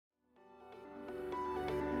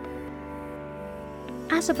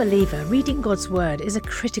As a believer, reading God's Word is a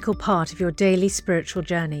critical part of your daily spiritual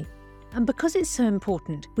journey. And because it's so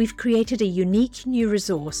important, we've created a unique new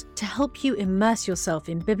resource to help you immerse yourself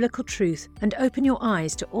in biblical truth and open your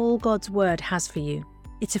eyes to all God's Word has for you.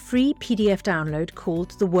 It's a free PDF download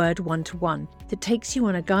called The Word 1-to-1 that takes you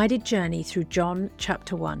on a guided journey through John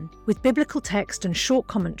chapter 1. With biblical text and short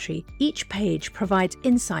commentary, each page provides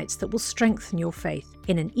insights that will strengthen your faith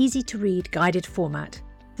in an easy-to-read guided format.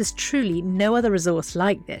 There's truly no other resource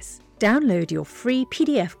like this. Download your free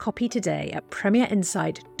PDF copy today at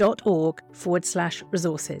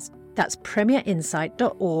premierinsight.org/resources. That's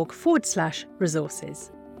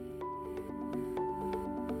premierinsight.org/resources.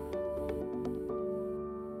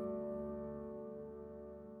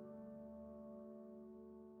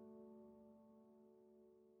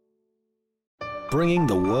 Bringing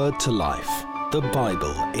the Word to life, the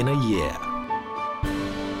Bible in a year.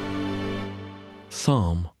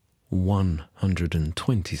 Psalm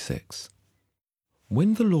 126.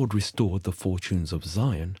 When the Lord restored the fortunes of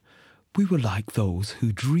Zion, we were like those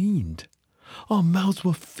who dreamed. Our mouths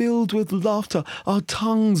were filled with laughter, our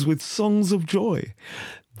tongues with songs of joy.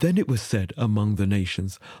 Then it was said among the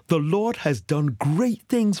nations, "The Lord has done great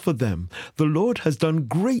things for them. The Lord has done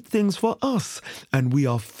great things for us, and we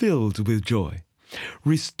are filled with joy."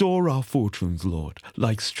 Restore our fortunes, Lord,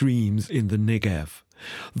 like streams in the Negev.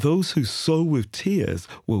 Those who sow with tears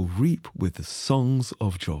will reap with the songs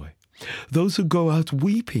of joy. Those who go out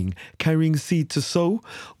weeping, carrying seed to sow,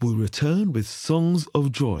 will return with songs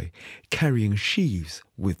of joy, carrying sheaves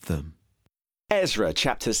with them. Ezra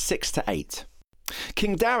chapters 6-8.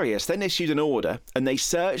 King Darius then issued an order, and they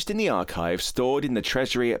searched in the archives stored in the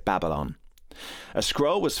treasury at Babylon. A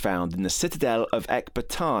scroll was found in the citadel of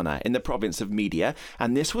Ecbatana in the province of Media,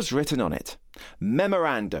 and this was written on it: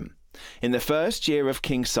 Memorandum. In the first year of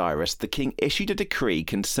King Cyrus, the king issued a decree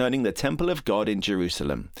concerning the temple of God in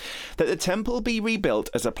Jerusalem, that the temple be rebuilt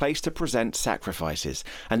as a place to present sacrifices,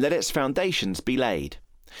 and let its foundations be laid.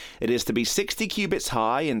 It is to be 60 cubits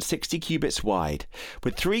high and 60 cubits wide,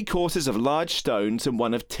 with 3 courses of large stones and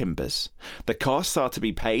 1 of timbers. The costs are to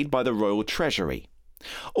be paid by the royal treasury.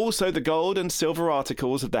 Also the gold and silver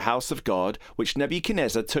articles of the house of God, which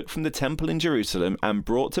Nebuchadnezzar took from the temple in Jerusalem and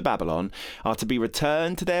brought to Babylon, are to be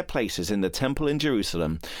returned to their places in the temple in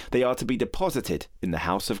Jerusalem. They are to be deposited in the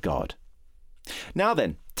house of God. Now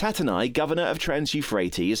then, Tattenai, governor of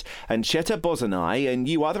Trans-Euphrates, and Shethar-bozenai, and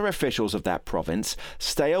you other officials of that province,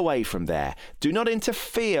 stay away from there. Do not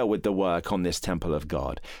interfere with the work on this temple of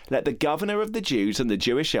God. Let the governor of the Jews and the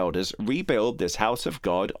Jewish elders rebuild this house of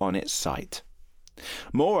God on its site.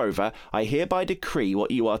 Moreover, I hereby decree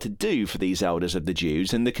what you are to do for these elders of the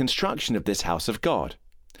Jews in the construction of this house of God.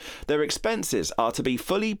 Their expenses are to be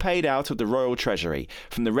fully paid out of the royal treasury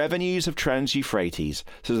from the revenues of Trans-Euphrates,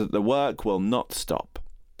 so that the work will not stop.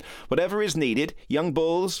 Whatever is needed, young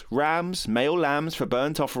bulls, rams, male lambs for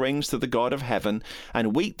burnt offerings to the God of heaven,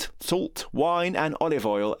 and wheat, salt, wine, and olive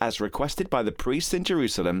oil, as requested by the priests in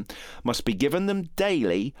Jerusalem, must be given them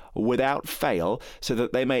daily without fail, so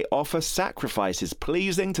that they may offer sacrifices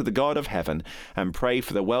pleasing to the God of heaven, and pray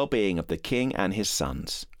for the well-being of the king and his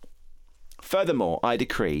sons. Furthermore, I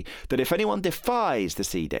decree that if anyone defies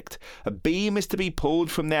this edict, a beam is to be pulled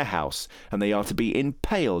from their house, and they are to be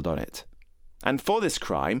impaled on it. And for this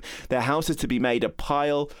crime, their house is to be made a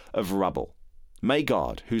pile of rubble. May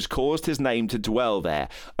God, who's caused his name to dwell there,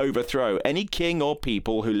 overthrow any king or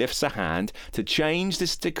people who lifts a hand to change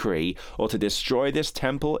this decree or to destroy this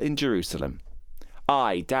temple in Jerusalem.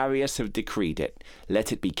 I, Darius, have decreed it.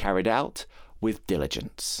 Let it be carried out with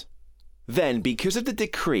diligence. Then, because of the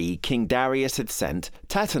decree King Darius had sent,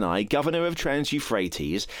 Tattenai, governor of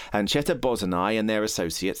Trans-Euphrates, and Shethar-bozenai and their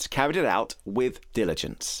associates carried it out with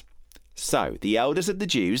diligence. So the elders of the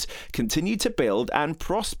Jews continued to build and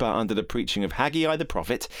prosper under the preaching of Haggai the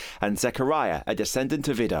prophet and Zechariah, a descendant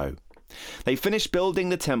of Iddo. They finished building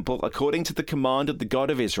the temple according to the command of the God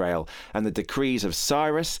of Israel and the decrees of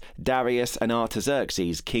Cyrus, Darius, and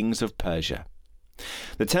Artaxerxes, kings of Persia.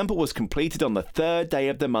 The temple was completed on the 3rd day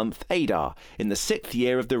of the month Adar, in the 6th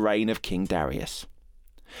year of the reign of King Darius.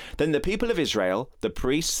 Then the people of Israel, the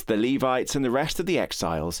priests, the Levites, and the rest of the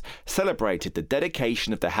exiles celebrated the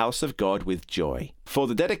dedication of the house of God with joy. For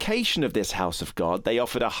the dedication of this house of God, they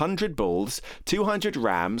offered 100 bulls, 200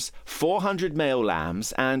 rams, 400 male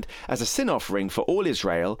lambs, and, as a sin offering for all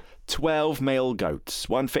Israel, 12 male goats,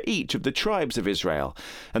 1 for each of the tribes of Israel.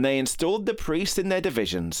 And they installed the priests in their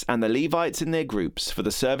divisions and the Levites in their groups for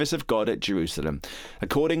the service of God at Jerusalem,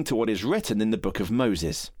 according to what is written in the book of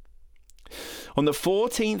Moses. On the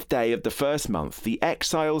 14th day of the first month, the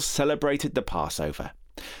exiles celebrated the Passover.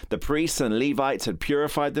 The priests and Levites had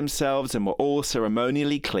purified themselves and were all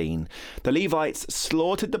ceremonially clean. The Levites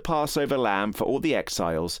slaughtered the Passover lamb for all the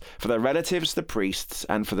exiles, for their relatives, the priests,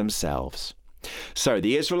 and for themselves. So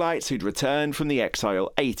the Israelites who'd returned from the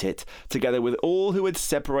exile ate it, together with all who had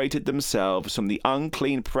separated themselves from the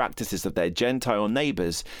unclean practices of their Gentile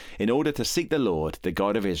neighbours, in order to seek the Lord, the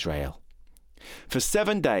God of Israel. For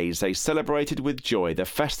 7 days they celebrated with joy the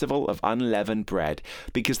festival of unleavened bread,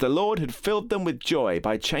 because the Lord had filled them with joy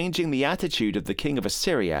by changing the attitude of the king of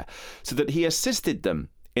Assyria, so that he assisted them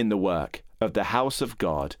in the work of the house of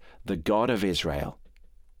God, the God of Israel.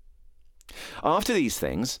 After these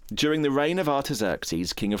things, during the reign of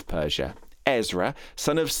Artaxerxes, king of Persia, Ezra,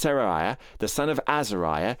 son of Seraiah, the son of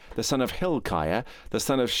Azariah, the son of Hilkiah, the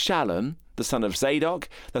son of Shallum, the son of Zadok,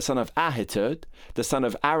 the son of Ahitub, the son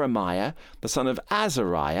of Aramiah, the son of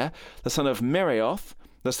Azariah, the son of Meraioth,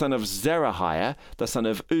 the son of Zerahiah, the son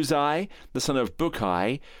of Uzai, the son of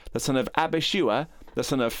Bukai, the son of Abishua, the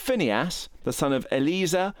son of Phinehas, the son of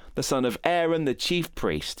Eleazar, the son of Aaron the chief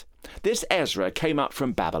priest. This Ezra came up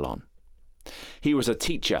from Babylon. He was a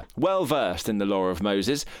teacher, well versed in the law of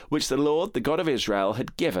Moses, which the Lord, the God of Israel,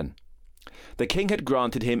 had given. The king had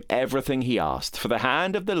granted him everything he asked, for the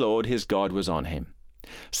hand of the Lord his God was on him.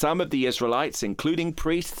 Some of the Israelites, including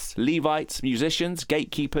priests, Levites, musicians,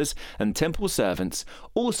 gatekeepers, and temple servants,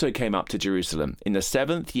 also came up to Jerusalem in the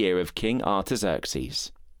 7th year of King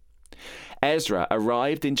Artaxerxes. Ezra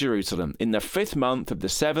arrived in Jerusalem in the 5th month of the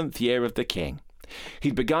 7th year of the king.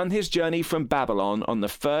 He'd begun his journey from Babylon on the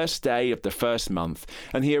 1st day of the 1st month,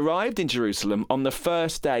 and he arrived in Jerusalem on the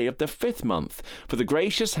 1st day of the 5th month, for the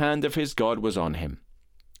gracious hand of his God was on him.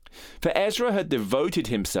 For Ezra had devoted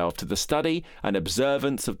himself to the study and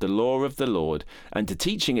observance of the law of the Lord, and to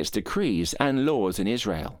teaching its decrees and laws in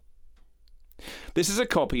Israel. This is a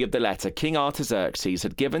copy of the letter King Artaxerxes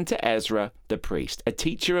had given to Ezra the priest, a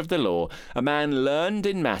teacher of the law, a man learned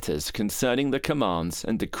in matters concerning the commands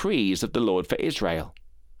and decrees of the Lord for Israel.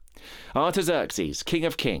 Artaxerxes, king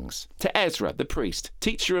of kings, to Ezra the priest,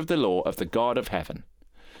 teacher of the law of the God of heaven.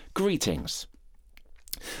 Greetings.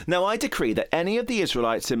 Now I decree that any of the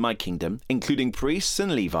Israelites in my kingdom, including priests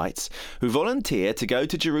and Levites, who volunteer to go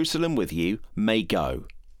to Jerusalem with you, may go.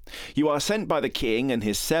 You are sent by the king and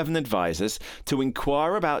his 7 advisers to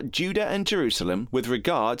inquire about Judah and Jerusalem with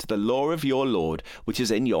regard to the law of your Lord, which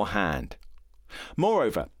is in your hand.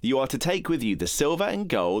 Moreover, you are to take with you the silver and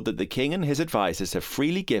gold that the king and his advisers have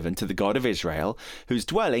freely given to the God of Israel, whose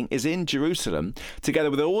dwelling is in Jerusalem, together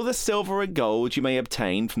with all the silver and gold you may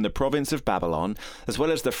obtain from the province of Babylon, as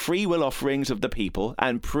well as the free will offerings of the people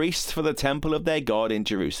and priests for the temple of their God in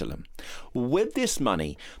Jerusalem. With this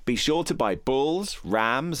money, be sure to buy bulls,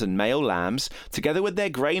 rams, and male lambs, together with their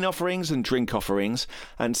grain offerings and drink offerings,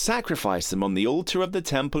 and sacrifice them on the altar of the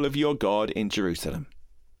temple of your God in Jerusalem.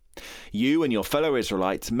 You and your fellow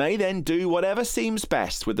Israelites may then do whatever seems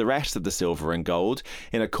best with the rest of the silver and gold,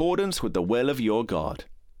 in accordance with the will of your God.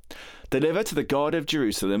 Deliver to the God of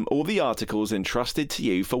Jerusalem all the articles entrusted to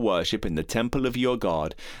you for worship in the temple of your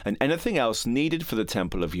God, and anything else needed for the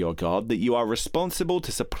temple of your God that you are responsible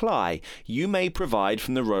to supply, you may provide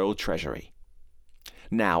from the royal treasury.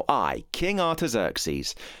 Now I, King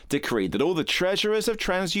Artaxerxes, decree that all the treasurers of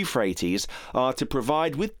Trans-Euphrates are to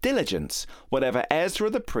provide with diligence whatever Ezra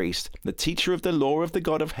the priest, the teacher of the law of the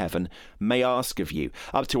God of heaven, may ask of you,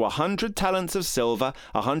 up to 100 talents of silver,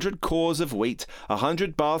 100 cors of wheat,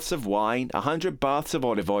 100 baths of wine, 100 baths of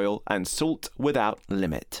olive oil, and salt without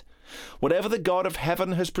limit. Whatever the God of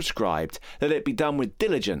heaven has prescribed, let it be done with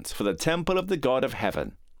diligence for the temple of the God of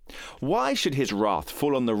heaven. Why should his wrath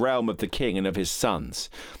fall on the realm of the king and of his sons?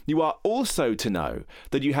 You are also to know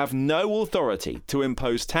that you have no authority to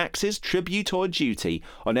impose taxes, tribute, or duty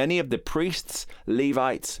on any of the priests,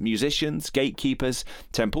 Levites, musicians, gatekeepers,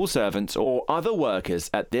 temple servants, or other workers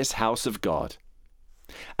at this house of God.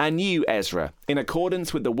 And you, Ezra, in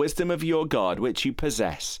accordance with the wisdom of your God which you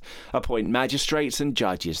possess, appoint magistrates and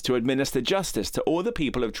judges to administer justice to all the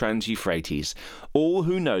people of Trans-Euphrates, all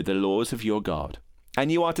who know the laws of your God. And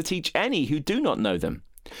you are to teach any who do not know them.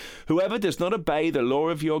 Whoever does not obey the law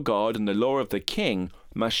of your God and the law of the king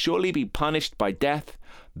must surely be punished by death,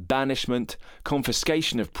 banishment,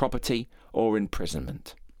 confiscation of property, or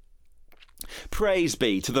imprisonment. Praise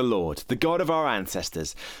be to the Lord, the God of our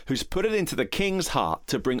ancestors, who's put it into the king's heart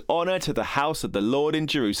to bring honor to the house of the Lord in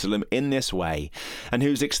Jerusalem in this way, and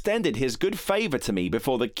who's extended his good favor to me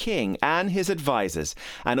before the king and his advisers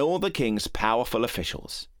and all the king's powerful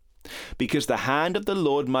officials. Because the hand of the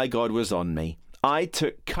Lord my God was on me, I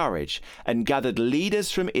took courage and gathered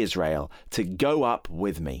leaders from Israel to go up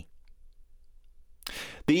with me.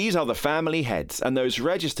 These are the family heads and those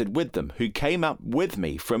registered with them who came up with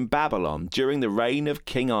me from Babylon during the reign of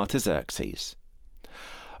King Artaxerxes.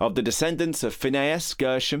 Of the descendants of Phinehas,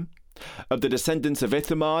 Gershom. Of the descendants of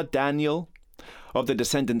Ithamar, Daniel. Of the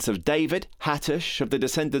descendants of David, Hattush. Of the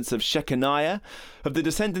descendants of Shechaniah. Of the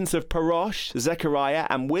descendants of Parosh, Zechariah,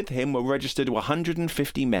 and with him were registered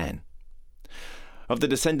 150 men. Of the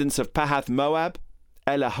descendants of Pahath Moab,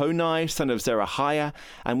 Elahonai, son of Zerahiah,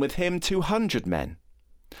 and with him 200 men.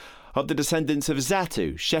 Of the descendants of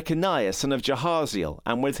Zattu, Shechaniah, son of Jahaziel,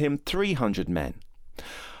 and with him 300 men.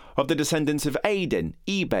 Of the descendants of Adin,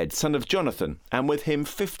 Ebed, son of Jonathan, and with him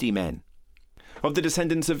 50 men. Of the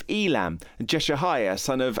descendants of Elam, Jeshahiah,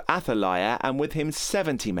 son of Athaliah, and with him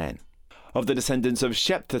 70 men. Of the descendants of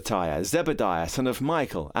Shephatiah, Zebediah, son of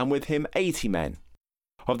Michael, and with him 80 men.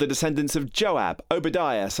 Of the descendants of Joab,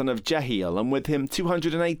 Obadiah, son of Jehiel, and with him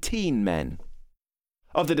 218 men.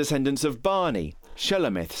 Of the descendants of Bani,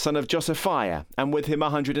 Shelomith, son of Josephiah, and with him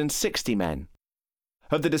 160 men.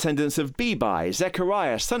 Of the descendants of Bebai,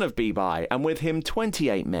 Zechariah, son of Bebai, and with him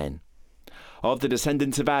 28 men. Of the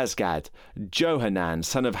descendants of Azgad, Johanan,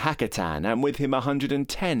 son of Hakatan, and with him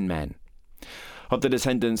 110 men. Of the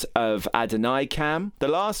descendants of Adonikam, the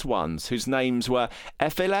last ones, whose names were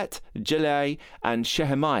Ephilet, Jelei, and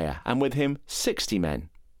Shehemiah, and with him 60 men.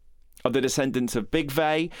 Of the descendants of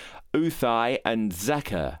Bigvai, Uthai, and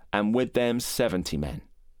Zachar, and with them 70 men.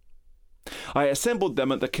 I assembled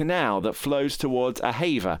them at the canal that flows towards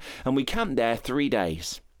Ahava, and we camped there 3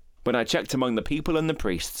 days. When I checked among the people and the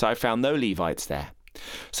priests, I found no Levites there.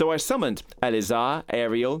 So I summoned Eleazar,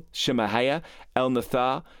 Ariel, Shemaiah,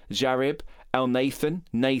 Elnathar, Jarib, Elnathan,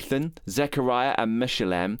 Nathan, Zechariah, and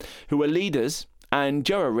Meshullam, who were leaders, and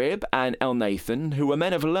Joarib and Elnathan, who were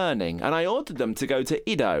men of learning, and I ordered them to go to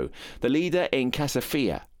Iddo, the leader in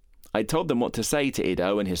Casaphia. I told them what to say to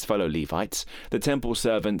Iddo and his fellow Levites, the temple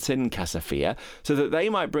servants in Casaphia, so that they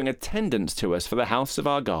might bring attendance to us for the house of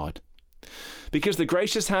our God. Because the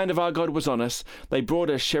gracious hand of our God was on us, they brought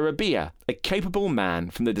us Sherebiah, a capable man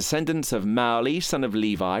from the descendants of Maali, son of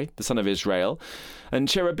Levi, the son of Israel, and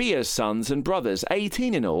Sherebiah's sons and brothers,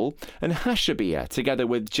 18 in all, and Hashabiah, together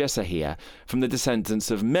with Jesahiah, from the descendants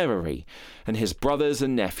of Merari, and his brothers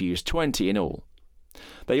and nephews, 20 in all.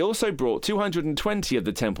 They also brought 220 of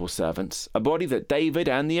the temple servants, a body that David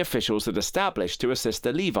and the officials had established to assist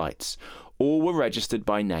the Levites. All were registered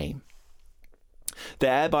by name.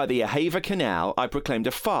 There, by the Ahava canal, I proclaimed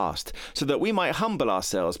a fast, so that we might humble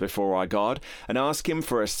ourselves before our God and ask him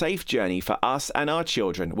for a safe journey for us and our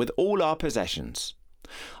children with all our possessions.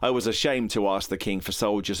 I was ashamed to ask the king for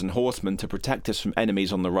soldiers and horsemen to protect us from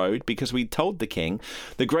enemies on the road, because we told the king,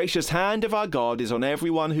 "The gracious hand of our God is on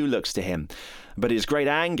everyone who looks to him, but his great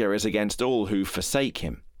anger is against all who forsake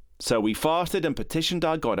him." So we fasted and petitioned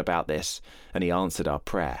our God about this, and he answered our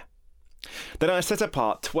prayer. Then I set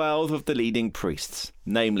apart 12 of the leading priests,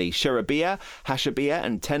 namely Sherebiah, Hashabiah,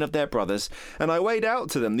 and 10 of their brothers, and I weighed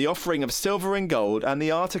out to them the offering of silver and gold and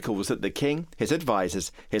the articles that the king, his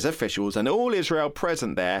advisers, his officials, and all Israel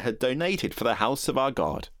present there had donated for the house of our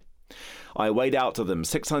God. I weighed out to them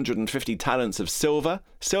 650 talents of silver,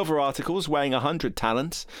 silver articles weighing 100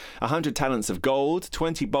 talents, 100 talents of gold,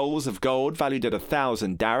 20 bowls of gold valued at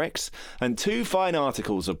 1,000 darics, and 2 fine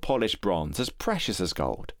articles of polished bronze, as precious as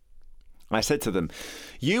gold. I said to them,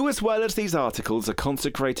 "You as well as these articles are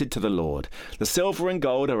consecrated to the Lord. The silver and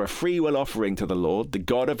gold are a freewill offering to the Lord, the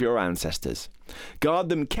God of your ancestors. Guard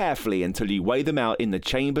them carefully until you weigh them out in the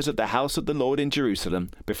chambers of the house of the Lord in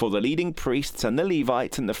Jerusalem, before the leading priests and the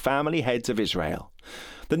Levites and the family heads of Israel."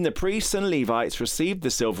 Then the priests and Levites received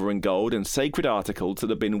the silver and gold and sacred articles that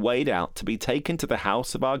had been weighed out to be taken to the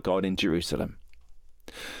house of our God in Jerusalem.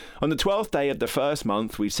 On the 12th day of the first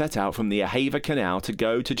month, we set out from the Ahava canal to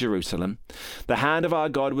go to Jerusalem. The hand of our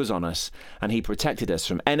God was on us, and he protected us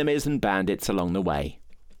from enemies and bandits along the way.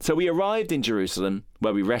 So we arrived in Jerusalem,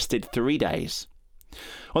 where we rested 3 days.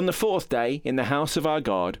 On the 4th day, in the house of our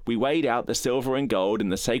God, we weighed out the silver and gold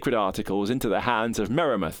and the sacred articles into the hands of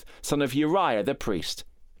Meremoth, son of Uriah the priest.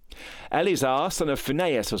 Eleazar, son of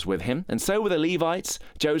Phinehas, was with him, and so were the Levites,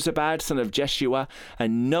 Jozabad, son of Jeshua,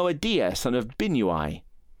 and Noadiah, son of Binnui.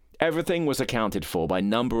 Everything was accounted for by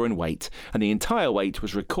number and weight, and the entire weight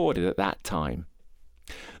was recorded at that time.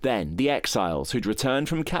 Then the exiles who'd returned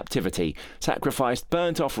from captivity sacrificed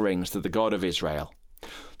burnt offerings to the God of Israel.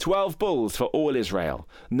 12 bulls for all Israel,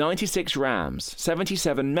 96 rams,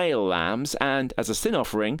 77 male lambs, and, as a sin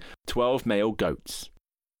offering, 12 male goats.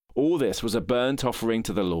 All this was a burnt offering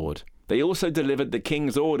to the Lord. They also delivered the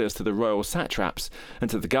king's orders to the royal satraps and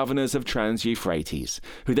to the governors of Trans-Euphrates,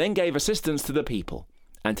 who then gave assistance to the people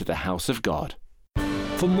and to the house of God.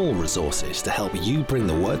 For more resources to help you bring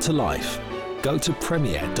the Word to life, go to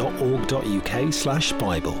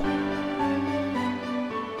premier.org.uk/Bible.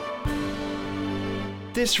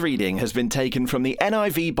 This reading has been taken from the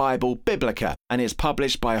NIV Bible Biblica and is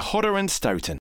published by Hodder and Stoughton.